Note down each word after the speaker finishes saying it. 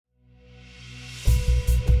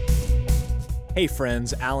Hey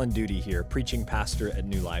friends, Alan Duty here, preaching pastor at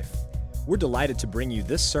New Life. We're delighted to bring you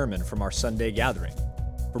this sermon from our Sunday gathering.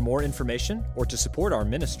 For more information or to support our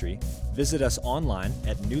ministry, visit us online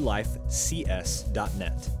at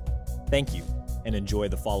newlifecs.net. Thank you, and enjoy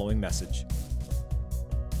the following message.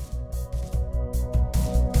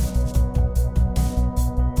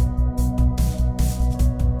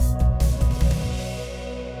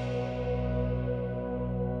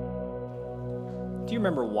 Do you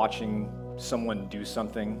remember watching someone do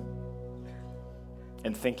something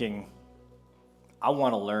and thinking, I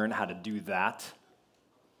want to learn how to do that?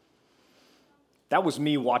 That was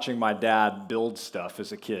me watching my dad build stuff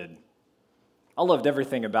as a kid. I loved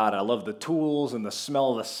everything about it. I loved the tools and the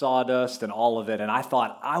smell of the sawdust and all of it, and I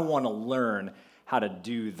thought, I want to learn how to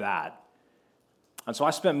do that. And so I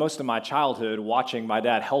spent most of my childhood watching my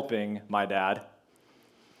dad helping my dad.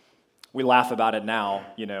 We laugh about it now,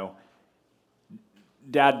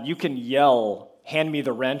 Dad, you can yell, hand me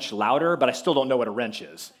the wrench louder, but I still don't know what a wrench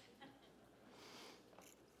is.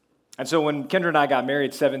 And so when Kendra and I got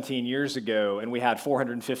married 17 years ago and we had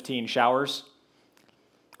 415 showers,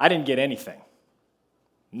 I didn't get anything.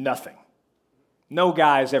 Nothing. No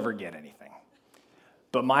guys ever get anything.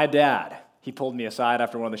 But my dad, he pulled me aside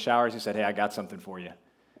after one of the showers. He said, hey, I got something for you.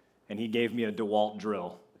 And he gave me a DeWalt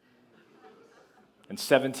drill. And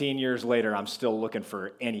 17 years later, I'm still looking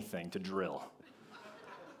for anything to drill.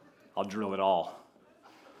 I'll drill it all.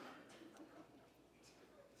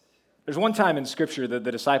 There's one time in Scripture that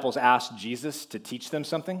the disciples asked Jesus to teach them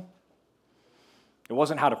something. It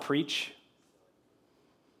wasn't how to preach.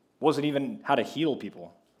 It wasn't even how to heal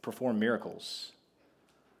people, perform miracles.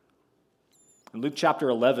 In Luke chapter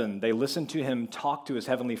 11, they listened to him talk to his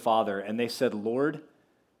heavenly Father, and they said, Lord,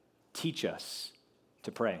 teach us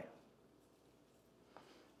to pray.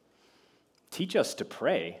 Teach us to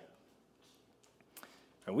pray?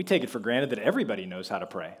 And we take it for granted that everybody knows how to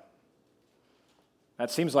pray.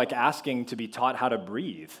 That seems like asking to be taught how to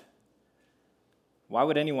breathe. Why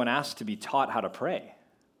would anyone ask to be taught how to pray?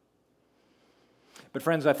 But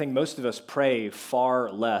friends, I think most of us pray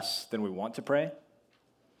far less than we want to pray.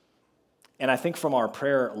 And I think from our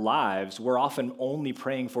prayer lives, we're often only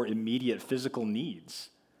praying for immediate physical needs.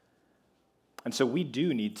 And so we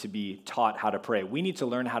do need to be taught how to pray. We need to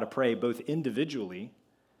learn how to pray both individually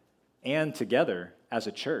and together as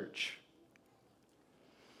a church.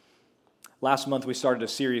 Last month, we started a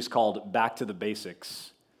series called Back to the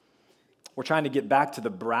Basics. We're trying to get back to the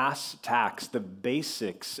brass tacks, the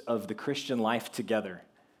basics of the Christian life together.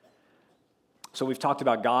 So we've talked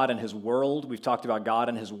about God and His world. We've talked about God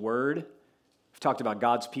and His word. We've talked about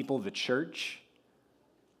God's people, the church.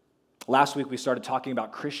 Last week, we started talking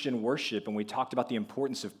about Christian worship, and we talked about the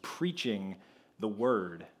importance of preaching the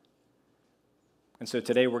word. And so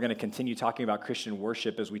today we're going to continue talking about Christian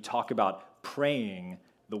worship as we talk about praying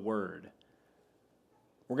the word.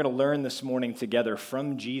 We're going to learn this morning together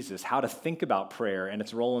from Jesus how to think about prayer and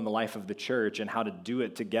its role in the life of the church and how to do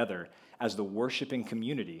it together as the worshiping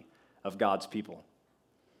community of God's people.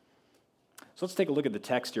 So let's take a look at the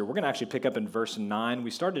text here. We're going to actually pick up in verse 9.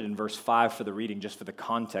 We started in verse 5 for the reading, just for the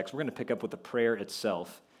context. We're going to pick up with the prayer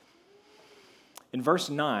itself. In verse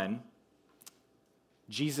 9,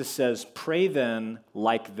 Jesus says, pray then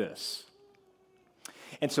like this.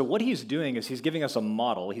 And so what he's doing is he's giving us a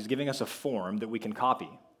model, he's giving us a form that we can copy.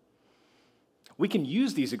 We can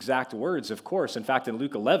use these exact words, of course. In fact, in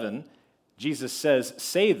Luke 11, Jesus says,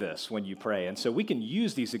 say this when you pray. And so we can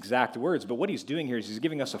use these exact words, but what he's doing here is he's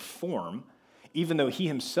giving us a form, even though he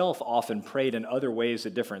himself often prayed in other ways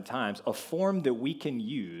at different times, a form that we can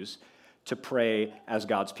use to pray as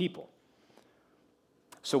God's people.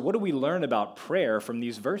 So what do we learn about prayer from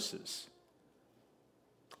these verses?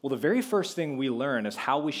 Well, the very first thing we learn is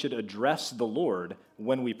how we should address the Lord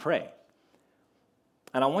when we pray.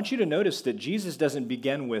 And I want you to notice that Jesus doesn't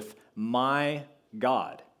begin with, my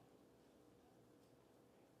God.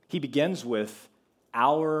 He begins with,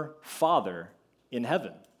 our Father in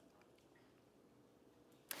heaven.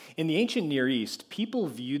 In the ancient Near East, people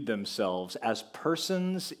viewed themselves as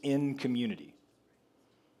persons in community.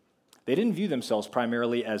 They didn't view themselves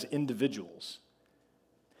primarily as individuals.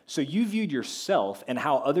 So you viewed yourself and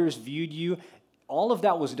how others viewed you. All of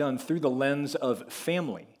that was done through the lens of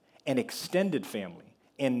family and extended family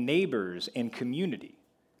and neighbors and community.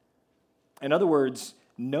 In other words,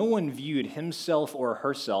 no one viewed himself or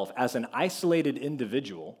herself as an isolated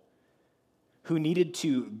individual who needed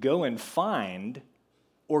to go and find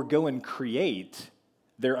or go and create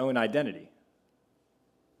their own identity.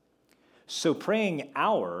 So praying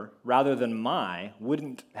our rather than my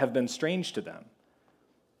wouldn't have been strange to them.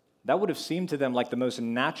 That would have seemed to them like the most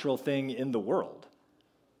natural thing in the world.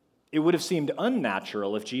 It would have seemed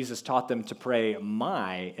unnatural if Jesus taught them to pray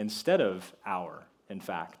my instead of our, in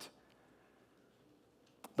fact.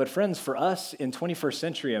 But friends, for us in 21st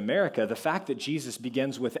century America, the fact that Jesus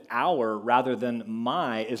begins with our rather than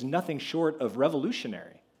my is nothing short of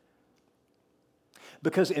revolutionary.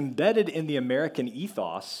 Because embedded in the American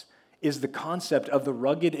ethos is the concept of the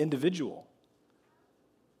rugged individual,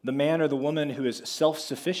 the man or the woman who is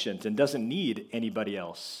self-sufficient and doesn't need anybody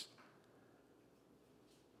else.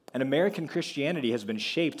 And American Christianity has been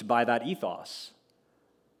shaped by that ethos.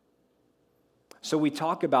 So we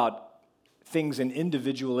talk about things in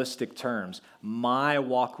individualistic terms. My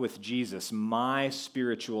walk with Jesus, my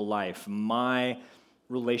spiritual life, my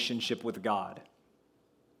relationship with God.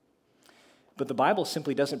 But the Bible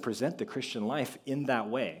simply doesn't present the Christian life in that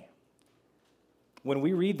way. When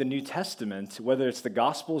we read the New Testament, whether it's the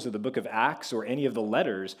Gospels or the book of Acts or any of the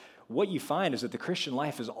letters, what you find is that the Christian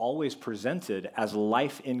life is always presented as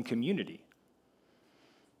life in community.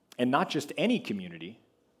 And not just any community,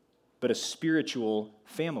 but a spiritual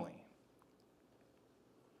family.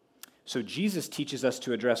 So Jesus teaches us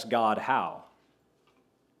to address God how?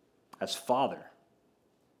 As Father.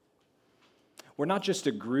 We're not just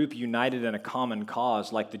a group united in a common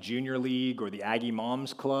cause like the Junior League or the Aggie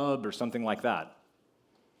Moms Club or something like that.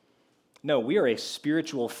 No, we are a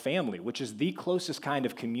spiritual family, which is the closest kind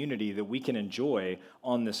of community that we can enjoy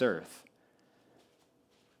on this earth.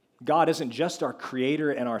 God isn't just our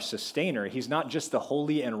creator and our sustainer. He's not just the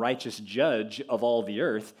holy and righteous judge of all the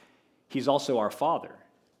earth. He's also our Father.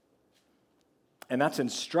 And that's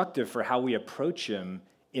instructive for how we approach him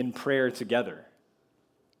in prayer together.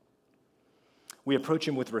 We approach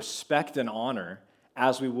him with respect and honor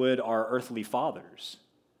as we would our earthly fathers.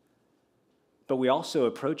 But we also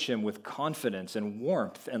approach him with confidence and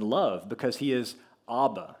warmth and love because he is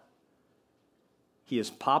Abba. He is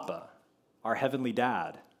Papa, our heavenly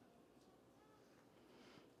dad.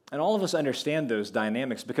 And all of us understand those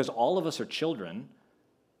dynamics because all of us are children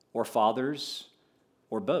or fathers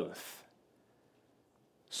or both.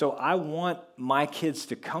 So I want my kids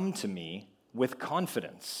to come to me with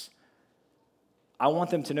confidence. I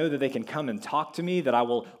want them to know that they can come and talk to me, that I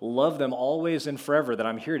will love them always and forever, that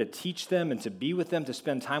I'm here to teach them and to be with them, to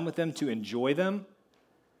spend time with them, to enjoy them.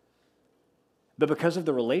 But because of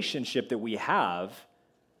the relationship that we have,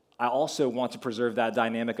 I also want to preserve that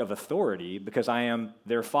dynamic of authority because I am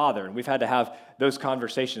their father. And we've had to have those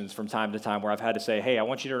conversations from time to time where I've had to say, hey, I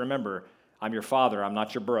want you to remember, I'm your father, I'm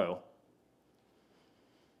not your bro.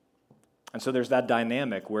 And so there's that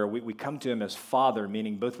dynamic where we come to him as Father,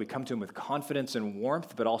 meaning both we come to him with confidence and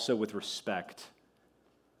warmth, but also with respect.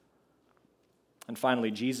 And finally,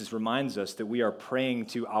 Jesus reminds us that we are praying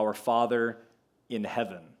to our Father in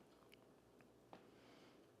heaven.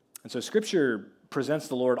 And so Scripture presents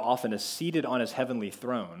the Lord often as seated on his heavenly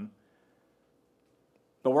throne,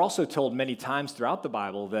 but we're also told many times throughout the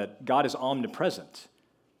Bible that God is omnipresent.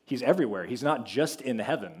 He's everywhere. He's not just in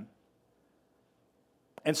heaven.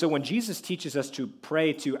 And so when Jesus teaches us to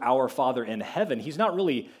pray to our Father in heaven, he's not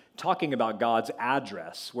really talking about God's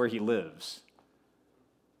address, where he lives.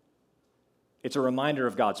 It's a reminder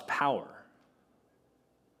of God's power.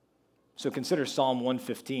 So consider Psalm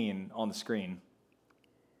 115 on the screen.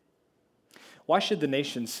 Why should the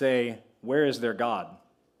nations say, where is their God?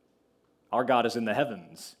 Our God is in the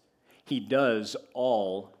heavens. He does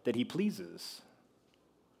all that he pleases.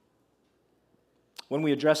 When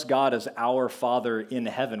we address God as our Father in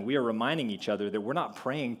heaven, we are reminding each other that we're not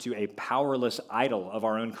praying to a powerless idol of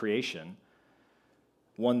our own creation,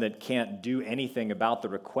 one that can't do anything about the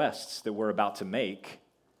requests that we're about to make.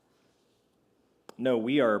 No,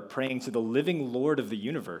 we are praying to the living Lord of the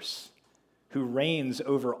universe who reigns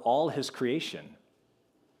over all his creation.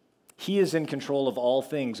 He is in control of all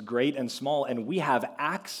things, great and small, and we have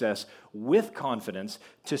access with confidence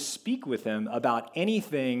to speak with him about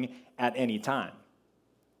anything at any time.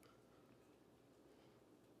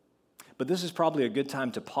 But this is probably a good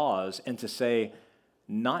time to pause and to say,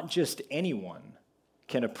 not just anyone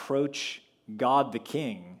can approach God the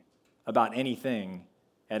King about anything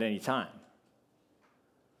at any time.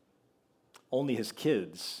 Only his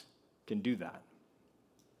kids can do that.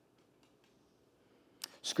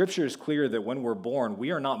 Scripture is clear that when we're born,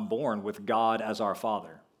 we are not born with God as our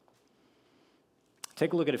Father.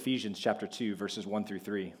 Take a look at Ephesians chapter 2, verses 1 through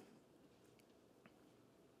 3.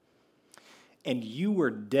 And you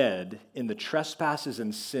were dead in the trespasses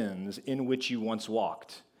and sins in which you once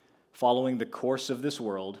walked, following the course of this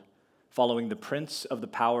world, following the prince of the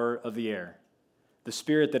power of the air, the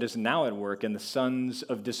spirit that is now at work in the sons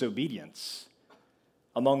of disobedience,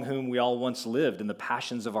 among whom we all once lived in the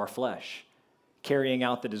passions of our flesh, carrying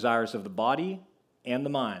out the desires of the body and the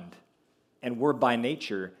mind, and we're by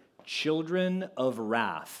nature children of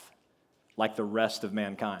wrath, like the rest of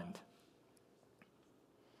mankind.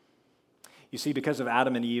 You see, because of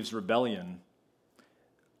Adam and Eve's rebellion,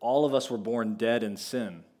 all of us were born dead in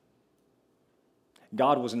sin.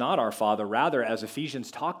 God was not our father. Rather, as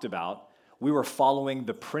Ephesians talked about, we were following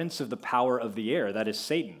the prince of the power of the air, that is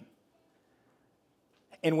Satan.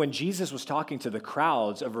 And when Jesus was talking to the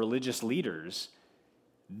crowds of religious leaders,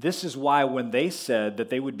 this is why when they said that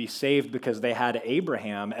they would be saved because they had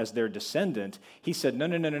Abraham as their descendant, he said,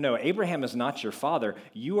 no. Abraham is not your father.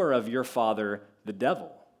 You are of your father, the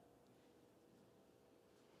devil.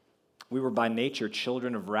 We were by nature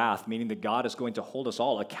children of wrath, meaning that God is going to hold us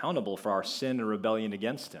all accountable for our sin and rebellion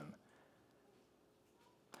against him.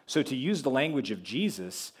 So to use the language of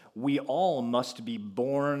Jesus, we all must be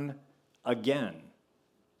born again.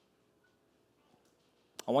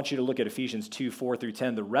 I want you to look at Ephesians 2, 4 through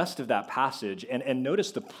 10, the rest of that passage, and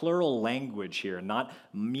notice the plural language here, not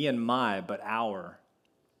me and my, but our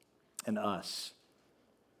and us.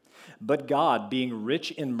 But God, being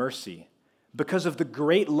rich in mercy, because of the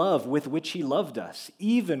great love with which he loved us,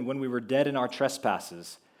 even when we were dead in our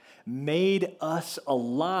trespasses, made us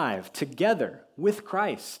alive together with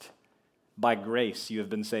Christ. By grace you have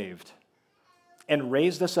been saved, and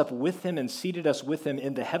raised us up with him and seated us with him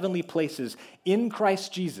in the heavenly places in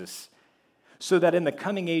Christ Jesus, so that in the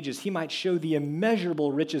coming ages he might show the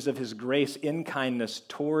immeasurable riches of his grace in kindness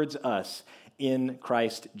towards us in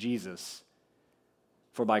Christ Jesus.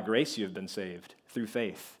 For by grace you have been saved through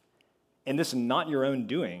faith. And this is not your own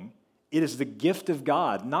doing. It is the gift of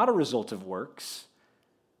God, not a result of works,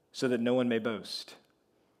 so that no one may boast.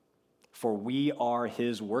 For we are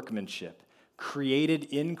his workmanship, created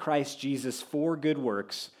in Christ Jesus for good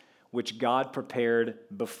works, which God prepared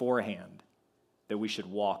beforehand, that we should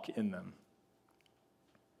walk in them.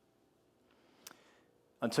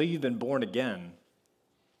 Until you've been born again,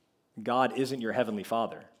 God isn't your heavenly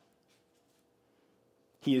Father.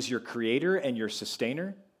 He is your creator and your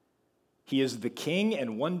sustainer. He is the king,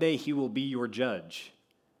 and one day he will be your judge.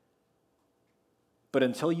 But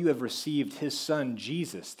until you have received his son,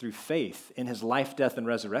 Jesus, through faith in his life, death, and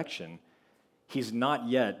resurrection, he's not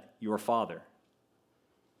yet your father.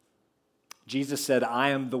 Jesus said, I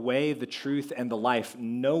am the way, the truth, and the life.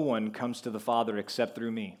 No one comes to the Father except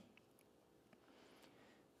through me.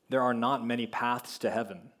 There are not many paths to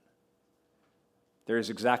heaven. There is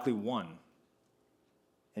exactly one,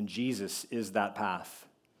 and Jesus is that path.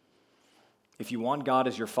 If you want God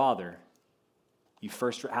as your Father, you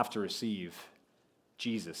first have to receive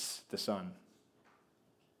Jesus, the Son.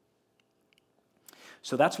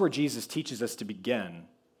 So that's where Jesus teaches us to begin.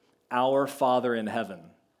 Our Father in heaven.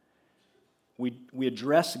 We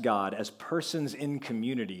address God as persons in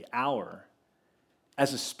community,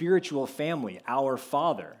 as a spiritual family, our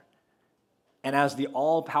Father, and as the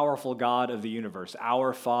all-powerful God of the universe,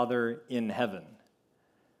 our Father in heaven.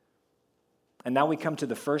 And now we come to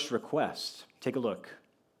the first request. Take a look.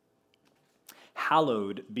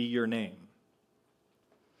 Hallowed be your name.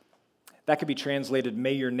 That could be translated,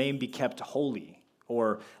 may your name be kept holy,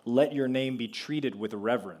 or let your name be treated with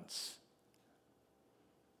reverence.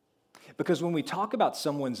 Because when we talk about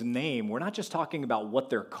someone's name, we're not just talking about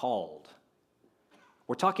what they're called.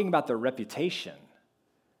 We're talking about their reputation,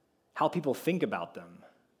 how people think about them.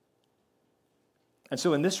 And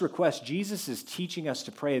so in this request, Jesus is teaching us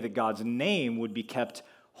to pray that God's name would be kept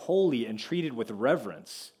holy and treated with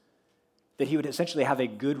reverence, that he would essentially have a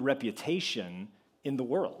good reputation in the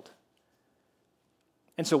world.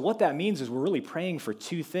 And so what that means is we're really praying for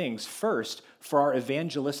two things. First, for our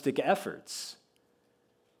evangelistic efforts.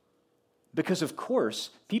 Because, of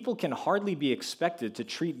course, people can hardly be expected to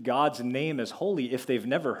treat God's name as holy if they've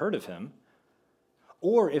never heard of him,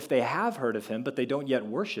 or if they have heard of him, but they don't yet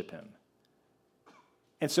worship him.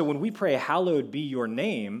 And so when we pray, hallowed be your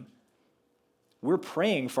name, we're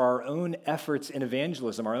praying for our own efforts in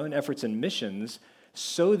evangelism, our own efforts in missions,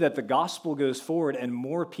 so that the gospel goes forward and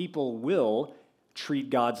more people will treat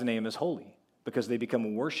God's name as holy because they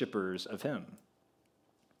become worshipers of him.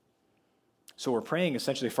 So we're praying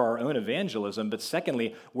essentially for our own evangelism, but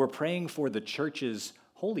secondly, we're praying for the church's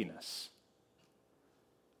holiness.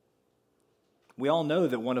 We all know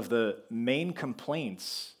that one of the main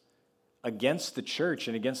complaints against the church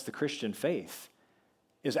and against the Christian faith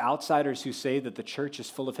is outsiders who say that the church is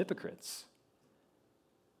full of hypocrites.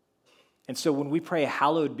 And so when we pray,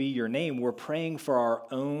 hallowed be your name, we're praying for our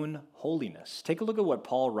own holiness. Take a look at what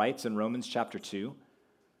Paul writes in Romans chapter 2.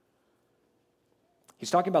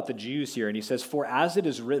 He's talking about the Jews here, and he says, for as it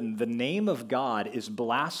is written, the name of God is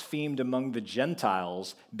blasphemed among the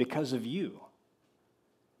Gentiles because of you.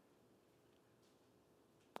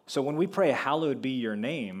 So when we pray, hallowed be your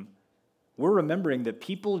name, we're remembering that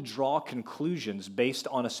people draw conclusions based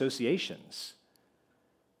on associations.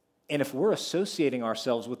 And if we're associating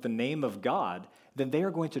ourselves with the name of God, then they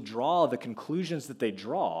are going to draw the conclusions that they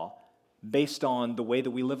draw based on the way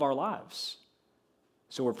that we live our lives.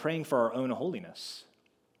 So we're praying for our own holiness.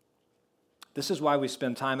 This is why we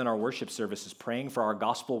spend time in our worship services praying for our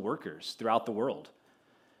gospel workers throughout the world,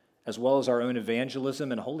 as well as our own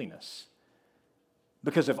evangelism and holiness.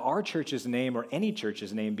 Because if our church's name or any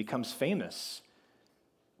church's name becomes famous,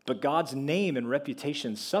 but God's name and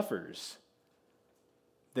reputation suffers,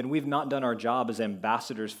 then we've not done our job as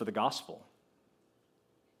ambassadors for the gospel.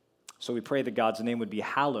 So we pray that God's name would be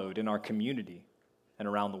hallowed in our community and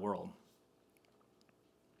around the world.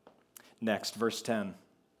 Next, verse 10.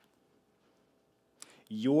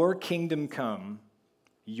 Your kingdom come,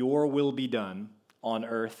 your will be done on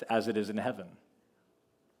earth as it is in heaven.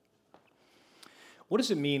 What does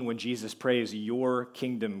it mean when Jesus prays, your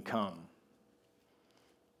kingdom come?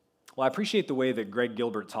 Well, I appreciate the way that Greg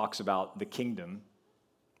Gilbert talks about the kingdom.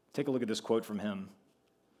 Take a look at this quote from him.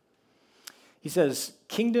 He says,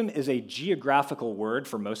 kingdom is a geographical word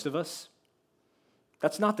for most of us.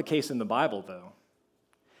 That's not the case in the Bible, though.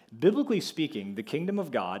 Biblically speaking, the kingdom of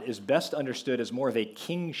God is best understood as more of a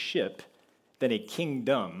kingship than a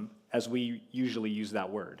kingdom, as we usually use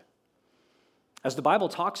that word. As the Bible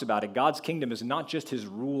talks about it, God's kingdom is not just his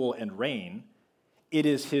rule and reign, it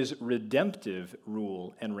is his redemptive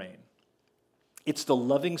rule and reign. It's the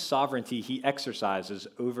loving sovereignty he exercises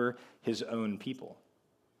over his own people.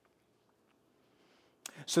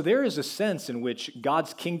 So there is a sense in which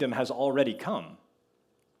God's kingdom has already come.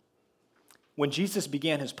 When Jesus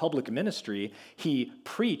began his public ministry, he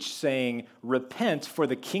preached saying, repent, for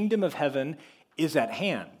the kingdom of heaven is at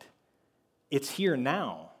hand. It's here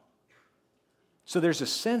now. So there's a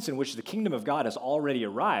sense in which the kingdom of God has already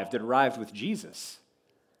arrived. It arrived with Jesus.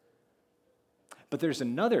 But there's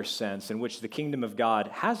another sense in which the kingdom of God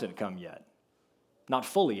hasn't come yet. Not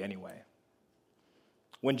fully, anyway.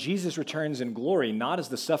 When Jesus returns in glory, not as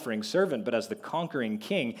the suffering servant, but as the conquering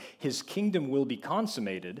king, his kingdom will be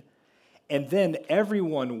consummated, and then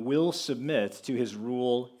everyone will submit to his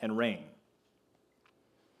rule and reign.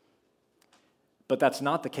 But that's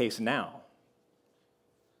not the case now.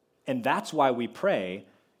 And that's why we pray,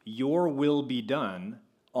 your will be done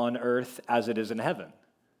on earth as it is in heaven.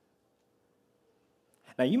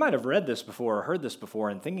 Now, you might have read this before or heard this before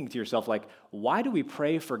and thinking to yourself, like, why do we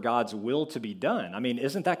pray for God's will to be done? I mean,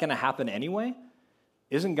 isn't that going to happen anyway?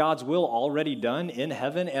 Isn't God's will already done in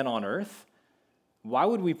heaven and on earth? Why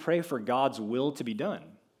would we pray for God's will to be done?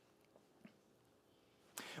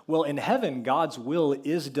 Well, in heaven, God's will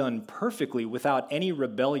is done perfectly without any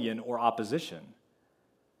rebellion or opposition.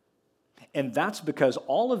 And that's because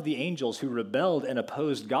all of the angels who rebelled and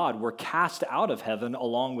opposed God were cast out of heaven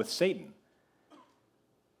along with Satan.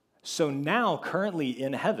 So now, currently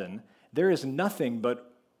in heaven, there is nothing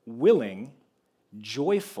but willing,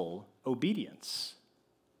 joyful obedience.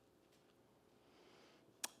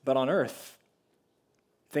 But on earth,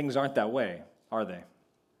 things aren't that way, are they?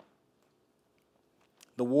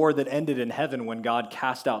 The war that ended in heaven when God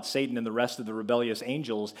cast out Satan and the rest of the rebellious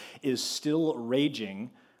angels is still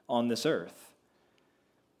raging on this earth.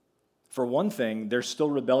 For one thing, there's still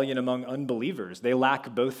rebellion among unbelievers. They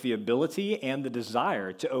lack both the ability and the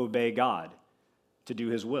desire to obey God, to do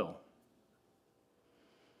his will.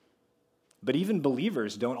 But even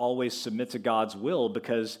believers don't always submit to God's will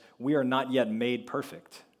because we are not yet made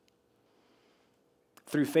perfect.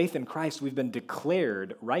 Through faith in Christ, we've been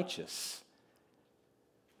declared righteous,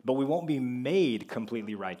 but we won't be made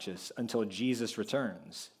completely righteous until Jesus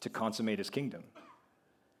returns to consummate his kingdom.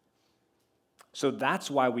 So that's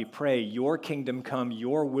why we pray, your kingdom come,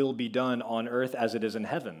 your will be done on earth as it is in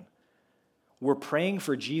heaven. We're praying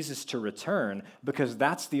for Jesus to return because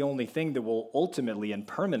that's the only thing that will ultimately and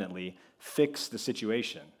permanently fix the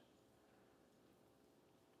situation.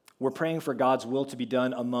 We're praying for God's will to be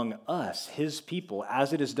done among us, his people,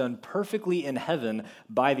 as it is done perfectly in heaven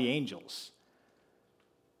by the angels.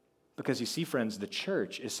 Because you see, friends, the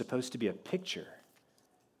church is supposed to be a picture.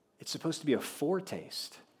 It's supposed to be a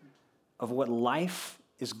foretaste of what life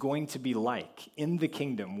is going to be like in the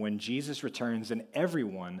kingdom when Jesus returns and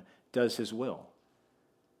everyone does his will.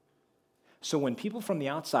 So when people from the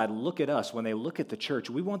outside look at us, when they look at the church,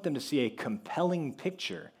 we want them to see a compelling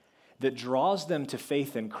picture that draws them to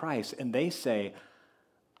faith in Christ, and they say,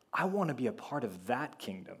 I want to be a part of that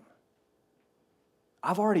kingdom.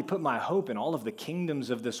 I've already put my hope in all of the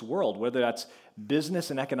kingdoms of this world, whether that's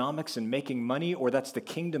business and economics and making money, or that's the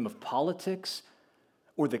kingdom of politics,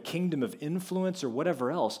 or the kingdom of influence or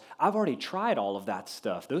whatever else. I've already tried all of that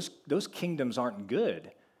stuff. Those kingdoms aren't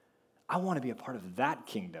good. I want to be a part of that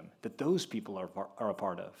kingdom that those people are a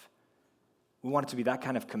part of. We want it to be that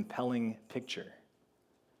kind of compelling picture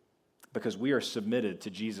because we are submitted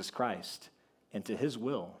to Jesus Christ and to his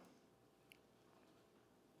will.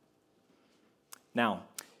 Now,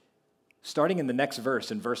 starting in the next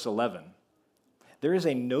verse, in verse 11, there is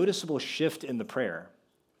a noticeable shift in the prayer.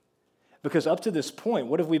 Because up to this point,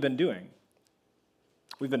 what have we been doing?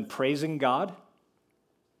 We've been praising God.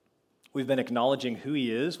 We've been acknowledging who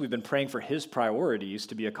he is. We've been praying for his priorities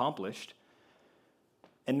to be accomplished.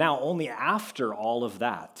 And now only after all of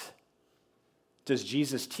that does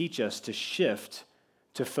Jesus teach us to shift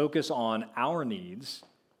to focus on our needs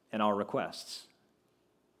and our requests.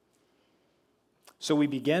 So we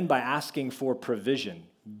begin by asking for provision.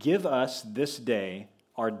 Give us this day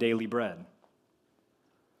our daily bread.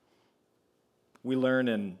 We learn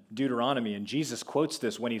in Deuteronomy, and Jesus quotes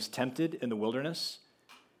this when he's tempted in the wilderness,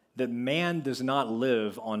 that man does not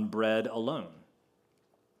live on bread alone.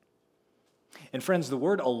 And friends, the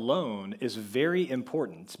word alone is very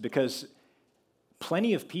important because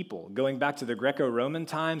plenty of people, going back to the Greco-Roman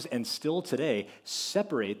times and still today,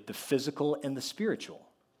 separate the physical and the spiritual.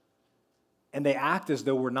 And they act as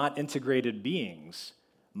though we're not integrated beings,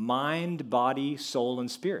 mind, body, soul, and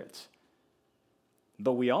spirit.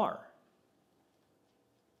 But we are.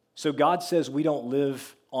 So God says we don't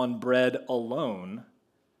live on bread alone,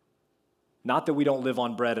 not that we don't live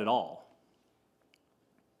on bread at all.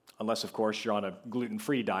 Unless, of course, you're on a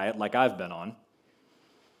gluten-free diet like I've been on.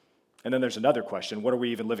 And then there's another question, what are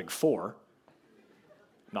we even living for?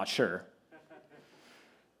 Not sure.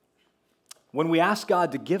 When we ask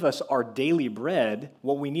God to give us our daily bread,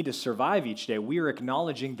 what we need to survive each day, we are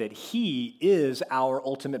acknowledging that he is our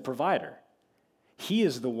ultimate provider. He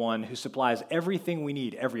is the one who supplies everything we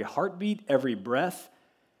need, every heartbeat, every breath,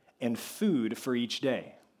 and food for each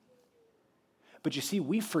day. But you see,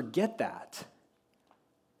 we forget that.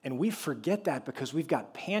 And we forget that because we've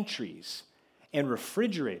got pantries and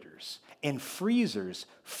refrigerators and freezers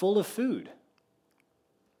full of food.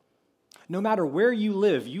 No matter where you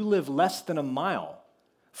live less than a mile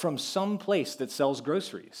from some place that sells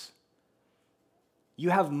groceries.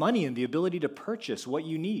 You have money and the ability to purchase what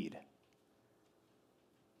you need.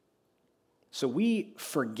 So we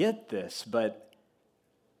forget this, but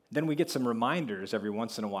then we get some reminders every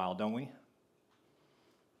once in a while, don't we?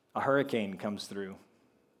 A hurricane comes through.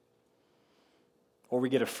 Or we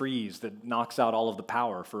get a freeze that knocks out all of the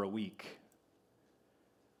power for a week.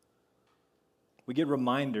 We get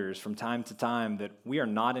reminders from time to time that we are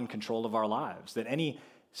not in control of our lives, that any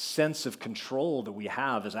sense of control that we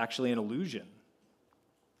have is actually an illusion.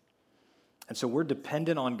 And so we're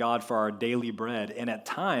dependent on God for our daily bread. And at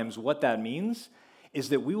times, what that means is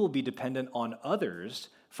that we will be dependent on others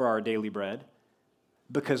for our daily bread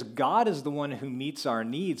because God is the one who meets our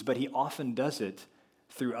needs, but he often does it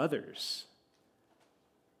through others.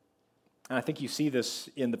 And I think you see this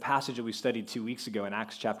in the passage that we studied 2 weeks ago in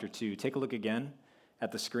Acts chapter 2. Take a look again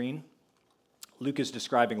at the screen. Luke is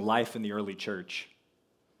describing life in the early church.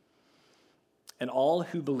 And all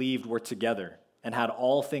who believed were together and had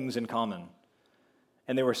all things in common.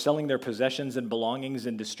 And they were selling their possessions and belongings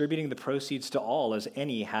and distributing the proceeds to all as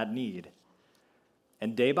any had need.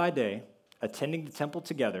 And day by day, attending the temple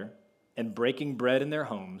together and breaking bread in their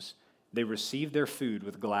homes, they received their food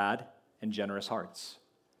with glad and generous hearts.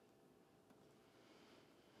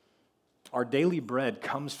 Our daily bread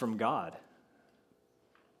comes from God.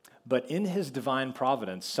 But in his divine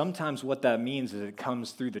providence, sometimes what that means is it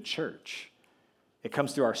comes through the church. It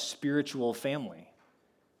comes through our spiritual family.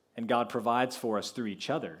 And God provides for us through each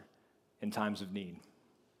other in times of need.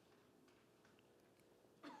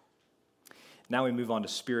 Now we move on to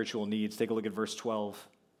spiritual needs. Take a look at verse 12.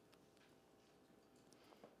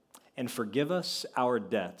 And forgive us our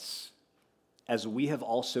debts, as we have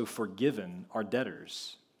also forgiven our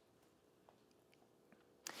debtors.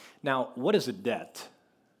 Now, what is a debt?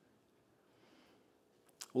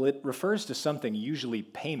 Well, it refers to something, usually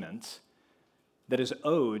payment, that is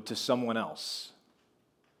owed to someone else.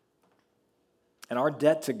 And our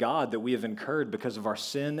debt to God that we have incurred because of our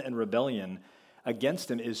sin and rebellion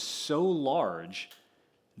against him is so large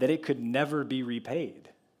that it could never be repaid.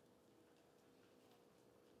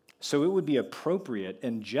 So it would be appropriate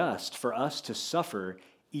and just for us to suffer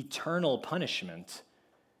eternal punishment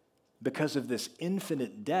because of this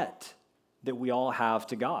infinite debt that we all have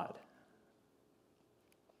to God.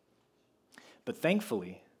 But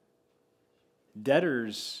thankfully,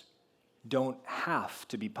 debtors don't have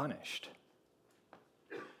to be punished.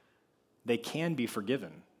 They can be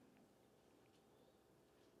forgiven.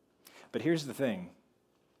 But here's the thing.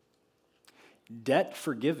 Debt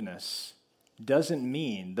forgiveness doesn't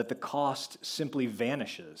mean that the cost simply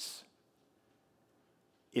vanishes.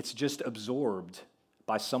 It's just absorbed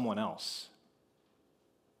by someone else.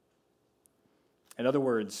 In other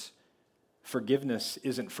words, forgiveness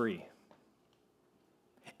isn't free.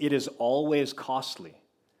 It is always costly.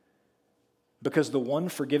 Because the one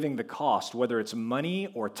forgiving the cost, whether it's money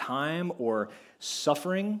or time or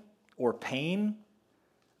suffering or pain,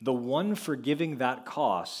 the one forgiving that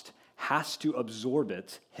cost has to absorb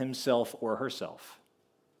it himself or herself.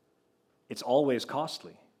 It's always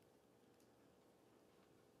costly.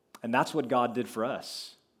 And that's what God did for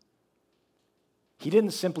us. He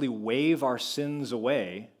didn't simply wave our sins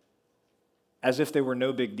away as if they were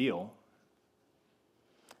no big deal.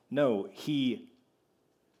 No, he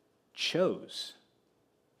chose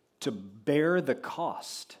to bear the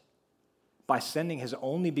cost by sending his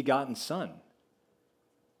only begotten Son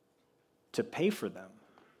to pay for them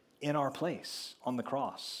in our place on the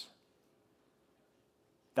cross.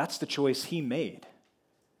 That's the choice he made,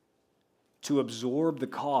 to absorb the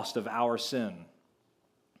cost of our sin.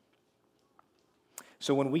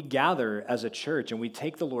 So when we gather as a church and we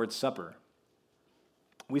take the Lord's Supper,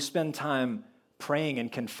 we spend time praying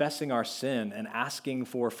and confessing our sin and asking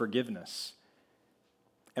for forgiveness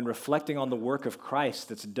and reflecting on the work of Christ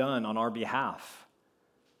that's done on our behalf.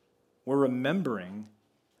 We're remembering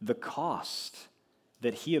the cost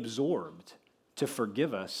that he absorbed to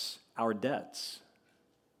forgive us our debts.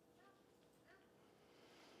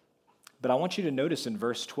 But I want you to notice in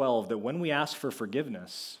verse 12 that when we ask for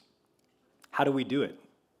forgiveness, how do we do it?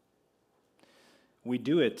 We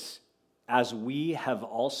do it as we have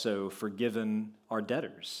also forgiven our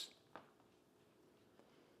debtors.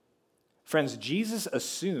 Friends, Jesus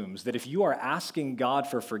assumes that if you are asking God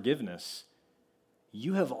for forgiveness,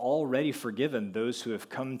 you have already forgiven those who have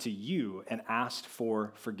come to you and asked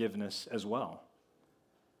for forgiveness as well.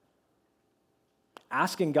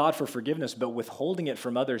 Asking God for forgiveness but withholding it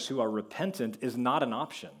from others who are repentant is not an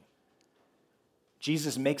option.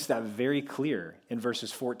 Jesus makes that very clear in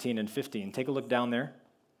verses 14 and 15. Take a look down there.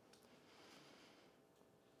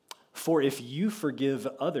 For if you forgive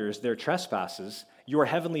others their trespasses, your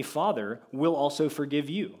heavenly Father will also forgive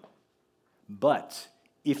you. But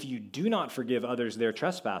if you do not forgive others their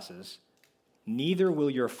trespasses, neither will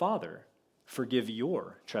your Father forgive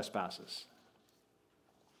your trespasses.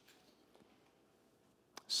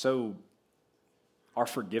 So, our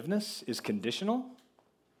forgiveness is conditional?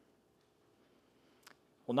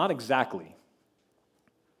 Well, not exactly.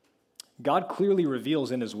 God clearly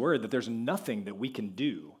reveals in his word that there's nothing that we can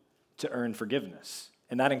do to earn forgiveness,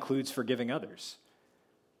 and that includes forgiving others.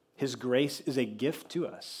 His grace is a gift to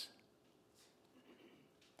us.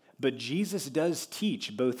 But Jesus does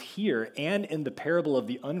teach, both here and in the parable of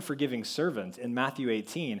the unforgiving servant in Matthew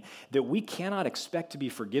 18, that we cannot expect to be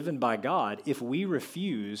forgiven by God if we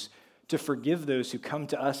refuse to forgive those who come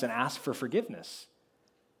to us and ask for forgiveness.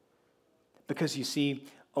 Because you see,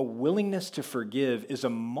 a willingness to forgive is a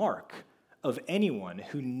mark of anyone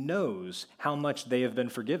who knows how much they have been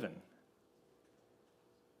forgiven.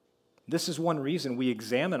 This is one reason we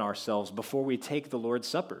examine ourselves before we take the Lord's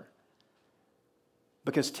Supper.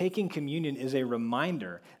 Because taking communion is a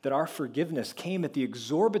reminder that our forgiveness came at the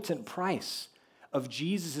exorbitant price of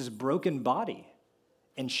Jesus' broken body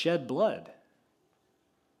and shed blood.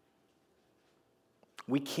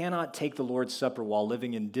 We cannot take the Lord's Supper while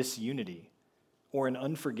living in disunity or in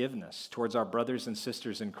unforgiveness towards our brothers and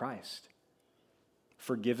sisters in Christ.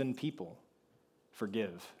 Forgiven people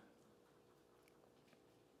forgive.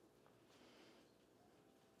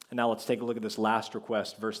 And now let's take a look at this last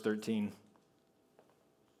request, verse 13.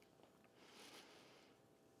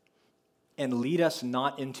 And lead us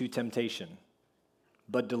not into temptation,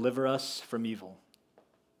 but deliver us from evil.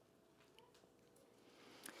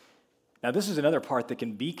 Now, this is another part that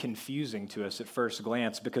can be confusing to us at first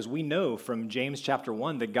glance, because we know from James chapter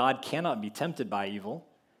 1 that God cannot be tempted by evil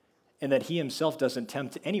and that he himself doesn't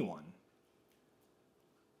tempt anyone.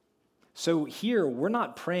 So here, we're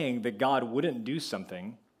not praying that God wouldn't do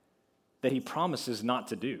something that he promises not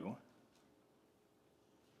to do.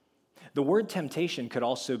 The word temptation could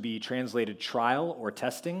also be translated trial or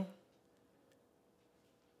testing.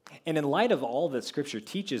 And in light of all that Scripture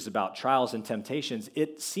teaches about trials and temptations,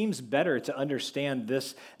 it seems better to understand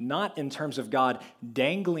this not in terms of God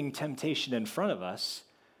dangling temptation in front of us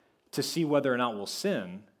to see whether or not we'll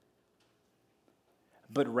sin,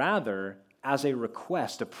 but rather as a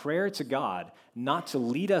request, a prayer to God not to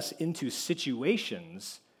lead us into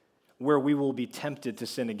situations where we will be tempted to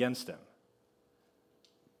sin against him.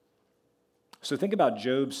 So think about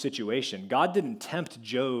Job's situation. God didn't tempt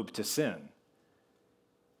Job to sin,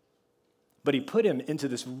 but he put him into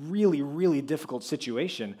this really, really difficult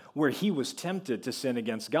situation where he was tempted to sin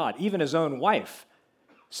against God. Even his own wife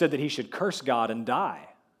said that he should curse God and die.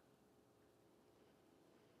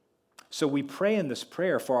 So we pray in this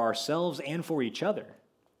prayer for ourselves and for each other.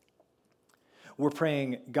 We're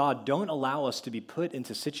praying, God, don't allow us to be put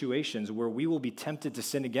into situations where we will be tempted to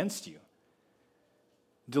sin against you.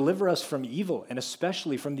 Deliver us from evil, and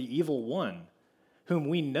especially from the evil one, whom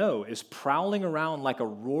we know is prowling around like a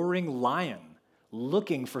roaring lion,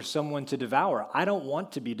 looking for someone to devour. I don't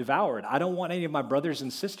want to be devoured. I don't want any of my brothers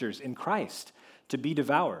and sisters in Christ to be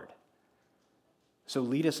devoured. So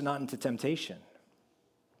lead us not into temptation.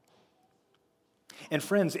 And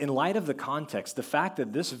friends, in light of the context, the fact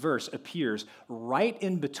that this verse appears right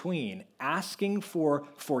in between asking for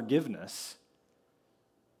forgiveness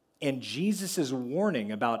and Jesus'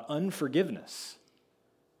 warning about unforgiveness,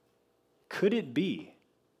 could it be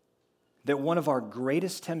that one of our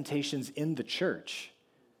greatest temptations in the church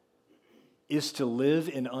is to live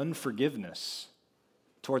in unforgiveness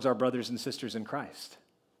towards our brothers and sisters in Christ?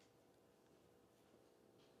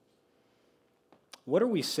 What are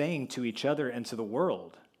we saying to each other and to the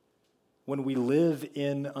world when we live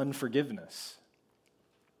in unforgiveness?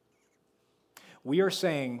 We are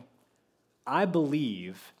saying, I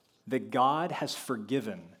believe that God has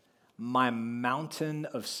forgiven my mountain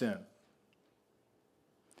of sin,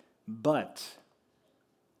 but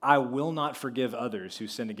I will not forgive others who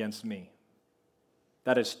sin against me.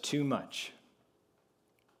 That is too much.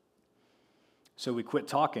 So we quit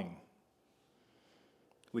talking.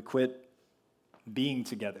 We quit being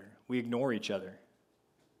together. We ignore each other.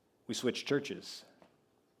 We switch churches.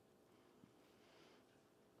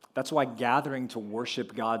 That's why gathering to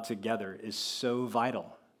worship God together is so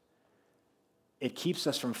vital. It keeps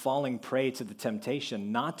us from falling prey to the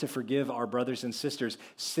temptation not to forgive our brothers and sisters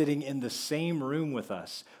sitting in the same room with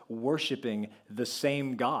us, worshiping the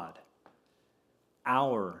same God,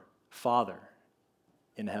 our Father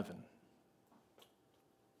in heaven.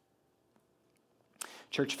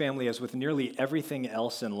 Church family, as with nearly everything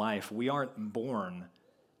else in life, we aren't born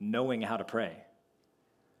knowing how to pray.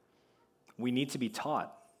 We need to be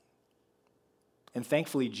taught. And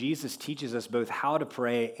thankfully, Jesus teaches us both how to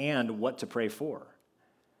pray and what to pray for.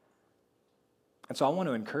 And so I want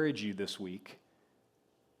to encourage you this week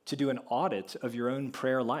to do an audit of your own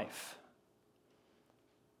prayer life.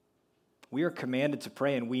 We are commanded to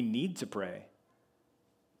pray and we need to pray.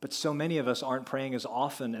 But so many of us aren't praying as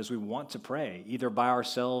often as we want to pray, either by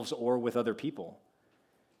ourselves or with other people.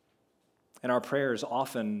 And our prayers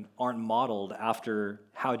often aren't modeled after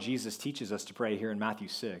how Jesus teaches us to pray here in Matthew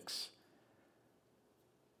 6.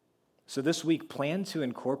 So this week, plan to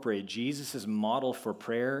incorporate Jesus' model for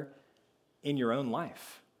prayer in your own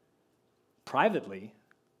life, privately,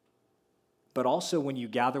 but also when you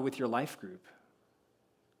gather with your life group,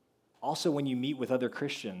 also when you meet with other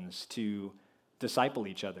Christians to disciple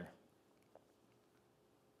each other.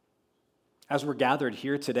 As we're gathered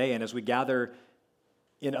here today and as we gather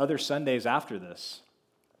in other Sundays after this,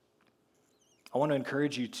 I want to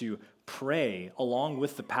encourage you to pray along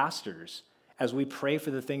with the pastors as we pray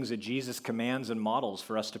for the things that Jesus commands and models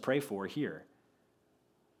for us to pray for here.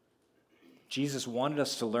 Jesus wanted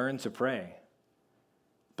us to learn to pray,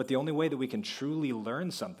 but the only way that we can truly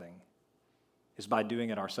learn something is by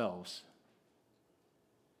doing it ourselves.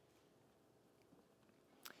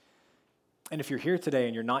 And if you're here today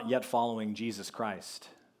and you're not yet following Jesus Christ,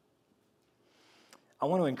 I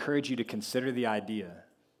want to encourage you to consider the idea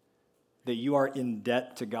that you are in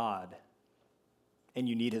debt to God and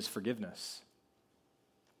you need his forgiveness.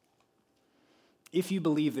 If you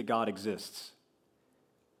believe that God exists,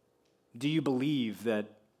 do you believe that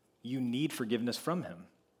you need forgiveness from him?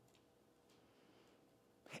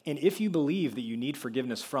 And if you believe that you need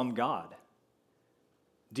forgiveness from God,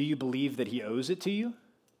 do you believe that he owes it to you?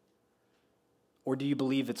 Or do you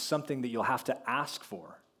believe it's something that you'll have to ask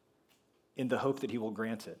for in the hope that he will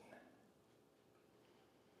grant it?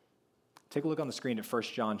 Take a look on the screen at 1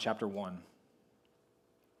 John chapter 1.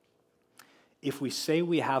 If we say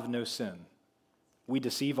we have no sin, we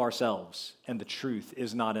deceive ourselves, and the truth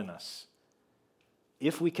is not in us.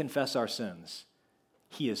 If we confess our sins,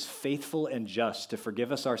 he is faithful and just to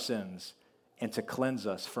forgive us our sins and to cleanse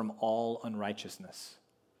us from all unrighteousness.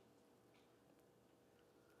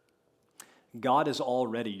 God is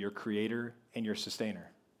already your creator and your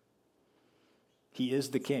sustainer. He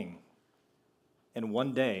is the king, and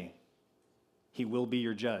one day he will be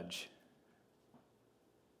your judge.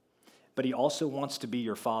 But he also wants to be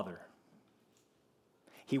your father.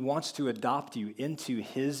 He wants to adopt you into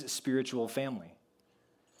his spiritual family.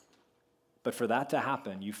 But for that to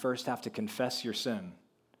happen, you first have to confess your sin.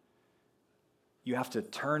 You have to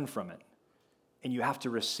turn from it. And you have to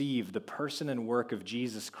receive the person and work of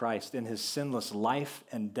Jesus Christ in his sinless life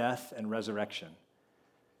and death and resurrection.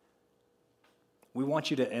 We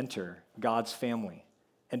want you to enter God's family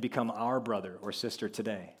and become our brother or sister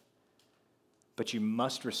today. But you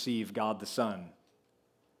must receive God the Son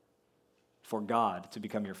for God to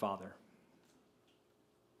become your Father.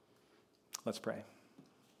 Let's pray.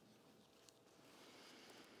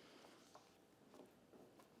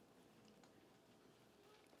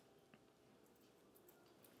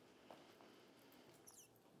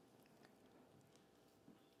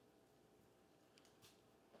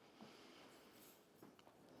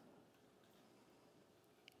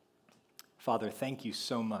 Father, thank you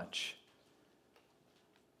so much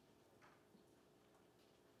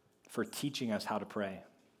for teaching us how to pray.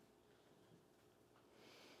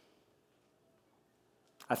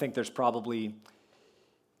 I think there's probably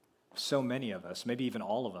so many of us, maybe even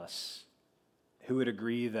all of us, who would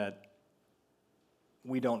agree that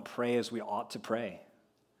we don't pray as we ought to pray.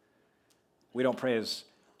 We don't pray as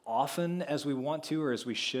often as we want to or as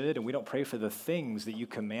we should, and we don't pray for the things that you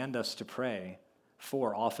command us to pray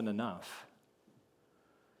for often enough.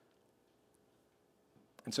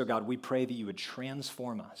 And so, God, we pray that you would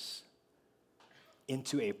transform us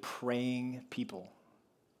into a praying people.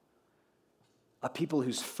 A people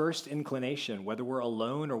whose first inclination, whether we're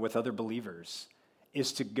alone or with other believers,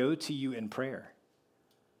 is to go to you in prayer.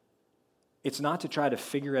 It's not to try to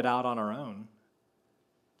figure it out on our own,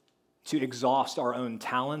 to exhaust our own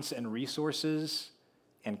talents and resources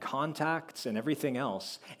and contacts and everything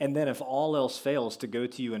else, and then if all else fails, to go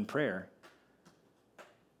to you in prayer.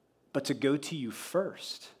 But to go to you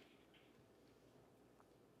first.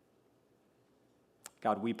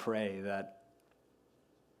 God, we pray that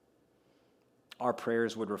our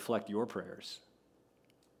prayers would reflect your prayers.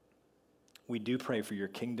 We do pray for your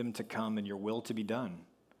kingdom to come and your will to be done.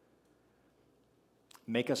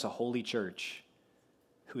 Make us a holy church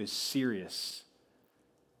who is serious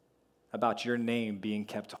about your name being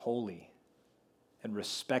kept holy and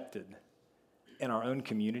respected in our own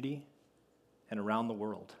community and around the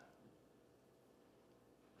world.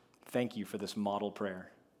 Thank you for this model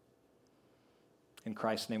prayer. In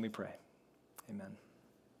Christ's name we pray. Amen.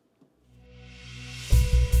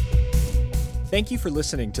 Thank you for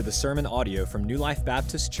listening to the sermon audio from New Life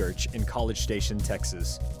Baptist Church in College Station,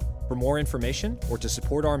 Texas. For more information or to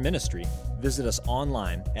support our ministry, visit us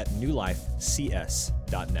online at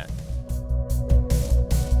newlifecs.net.